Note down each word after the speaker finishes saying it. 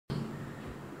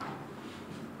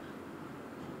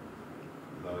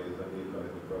is an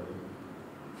economic problem?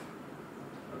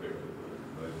 Okay,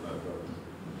 no, it's not a problem.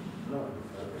 No,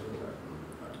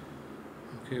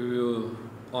 Okay, we were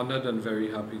honored and very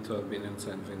happy to have been in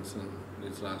St. Vincent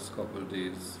these last couple of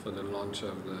days for the launch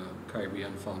of the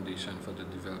Caribbean Foundation for the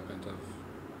Development of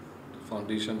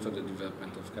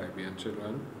Caribbean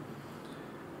Children.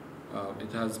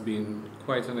 It has been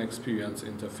quite an experience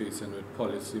interfacing with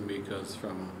policymakers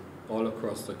from all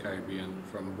across the Caribbean,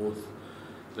 from both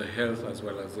the health as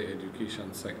well as the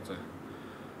education sector.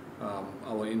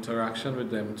 Our interaction with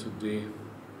them today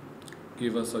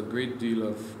gave us a great deal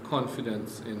of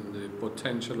confidence in the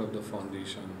potential of the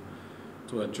foundation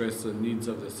to address the needs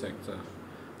of the sector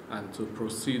and to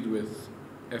proceed with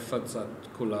efforts at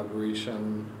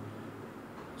collaboration,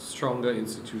 stronger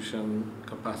institution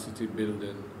capacity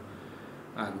building,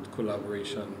 and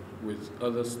collaboration with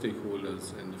other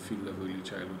stakeholders in the field of early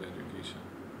childhood education.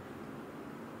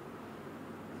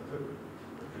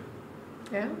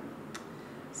 Yeah.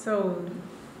 So,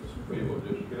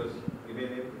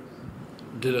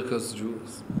 Didacus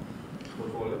Jules,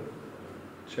 Portfolio?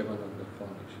 Chairman of the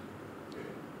foundation.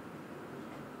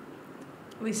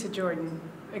 Lisa Jordan,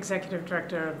 Executive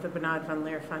Director of the Bernard Van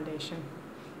Leer Foundation.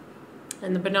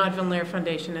 And the Bernard Van Leer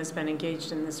Foundation has been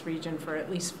engaged in this region for at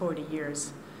least 40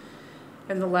 years.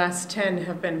 And the last 10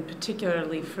 have been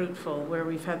particularly fruitful, where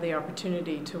we've had the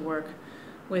opportunity to work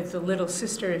with the little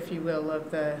sister, if you will,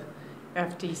 of the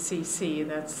FDCC,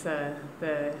 that's the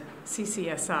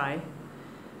CCSI,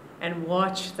 and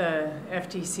watch the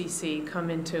FDCC come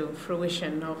into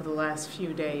fruition over the last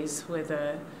few days with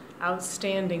an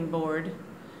outstanding board,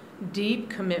 deep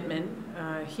commitment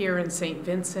here in St.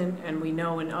 Vincent, and we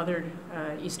know in other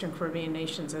Eastern Caribbean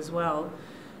nations as well,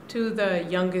 to the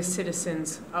youngest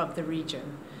citizens of the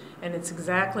region. And it's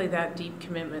exactly that deep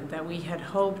commitment that we had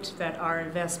hoped that our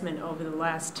investment over the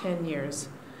last 10 years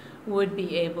would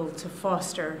be able to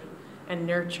foster and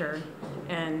nurture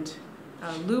and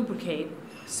lubricate,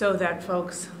 so that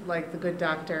folks like the good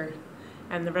doctor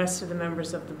and the rest of the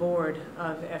members of the board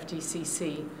of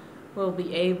FDCC will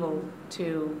be able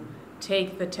to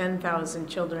take the 10,000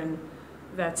 children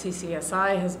that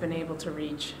CCSI has been able to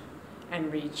reach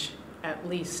and reach at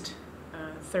least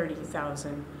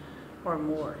 30,000 or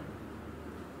more.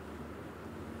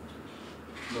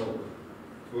 Now,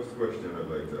 first question I'd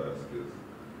like to ask is,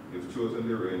 you've chosen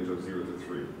the range of 0 to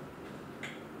 3.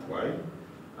 Why?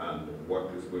 And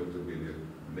what is going to be the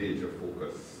major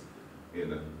focus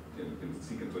in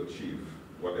seeking to achieve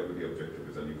whatever the objective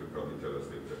is? And you could probably tell us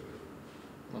the objective.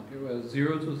 Okay, well,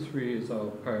 0 to 3 is our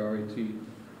priority.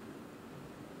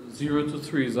 0 to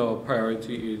 3 is our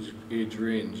priority age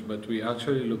range, but we're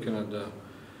actually looking at the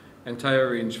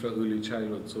entire range for early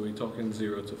childhood, so we're talking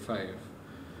 0 to 5.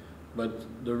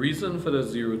 But the reason for the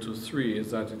 0 to 3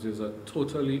 is that it is a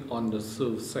totally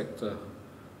underserved sector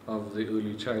of the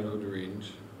early childhood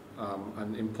range.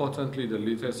 And importantly, the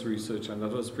latest research, and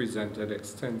that was presented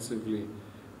extensively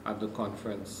at the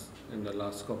conference in the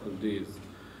last couple of days,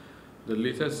 the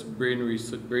latest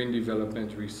brain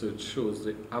development research shows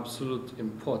the absolute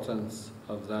importance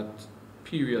of that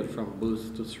period from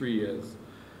birth to 3 years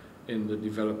in the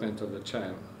development of the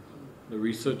child. The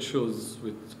research shows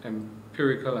with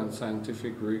empirical and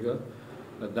scientific rigor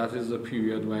that that is the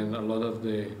period when a lot of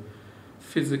the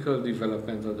physical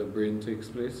development of the brain takes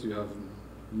place. You have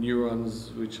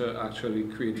neurons which are actually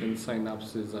creating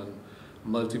synapses and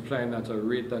multiplying at a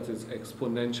rate that is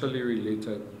exponentially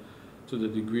related to the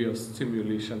degree of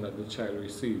stimulation that the child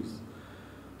receives.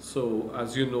 So,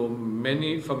 as you know,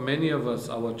 for many of us,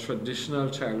 our traditional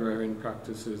child rearing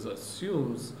practices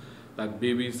assumes that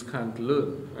babies can't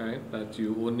learn, right? That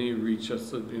you only reach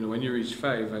when you reach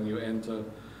 5 and you enter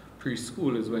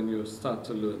preschool is when you start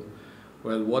to learn.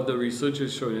 Well, what the research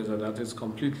is showing is that that is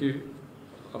completely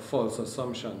a false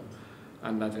assumption,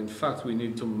 and that in fact we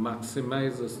need to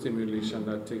maximize the stimulation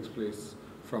that takes place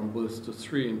from birth to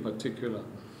 3 in particular.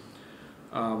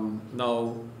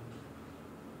 Now,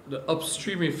 the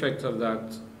upstream effect of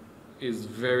that is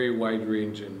very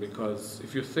wide-ranging, because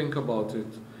if you think about it,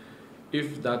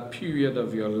 if that period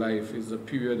of your life is a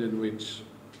period in which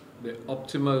the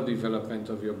optimal development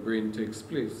of your brain takes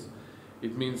place,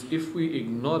 it means if we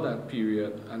ignore that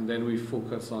period and then we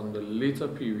focus on the later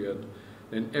period,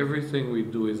 then everything we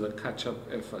do is a catch-up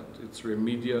effort. It's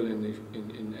remedial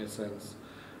in essence.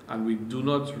 And we do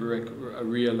not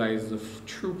realize the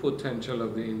true potential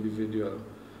of the individual.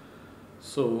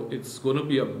 So it's going to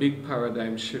be a big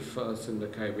paradigm shift for us in the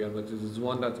Caribbean, but it is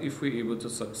one that if we're able to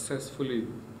successfully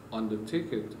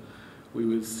undertake it, we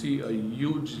will see a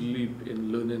huge leap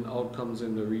in learning outcomes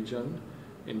in the region,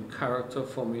 in character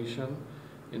formation,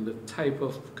 in the type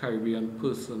of Caribbean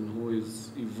person who is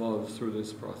evolved through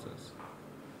this process.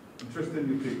 Interesting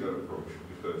you take that approach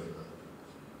because,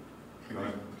 you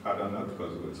know, I don't know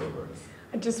because it's over.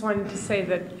 I just wanted to say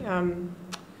that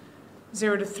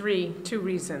 0 to 3, 2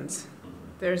 reasons.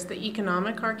 There's the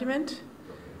economic argument.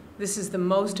 This is the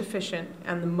most efficient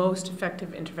and the most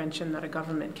effective intervention that a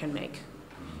government can make,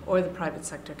 or the private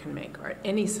sector can make, or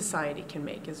any society can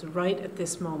make, is right at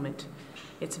this moment.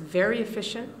 It's very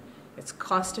efficient, it's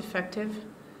cost effective,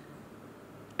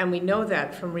 and we know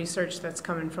that from research that's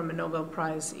coming from a Nobel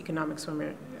Prize economics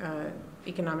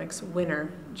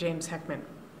winner, James Heckman.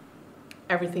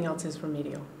 Everything else is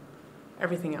remedial,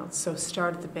 everything else. So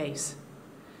start at the base.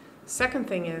 Second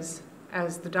thing is,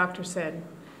 as the doctor said,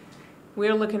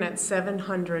 we're looking at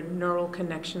 700 neural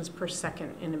connections per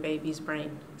second in a baby's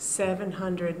brain.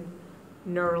 700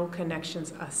 neural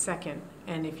connections a second,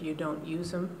 and if you don't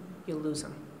use them, you lose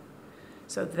them.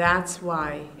 So that's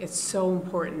why it's so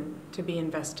important to be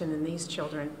investing in these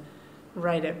children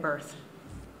right at birth.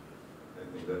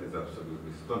 I think that is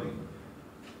absolutely stunning.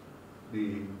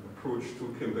 The approach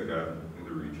to kindergarten in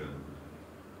the region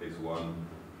is one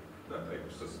that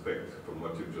I suspect, from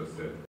what you've just said,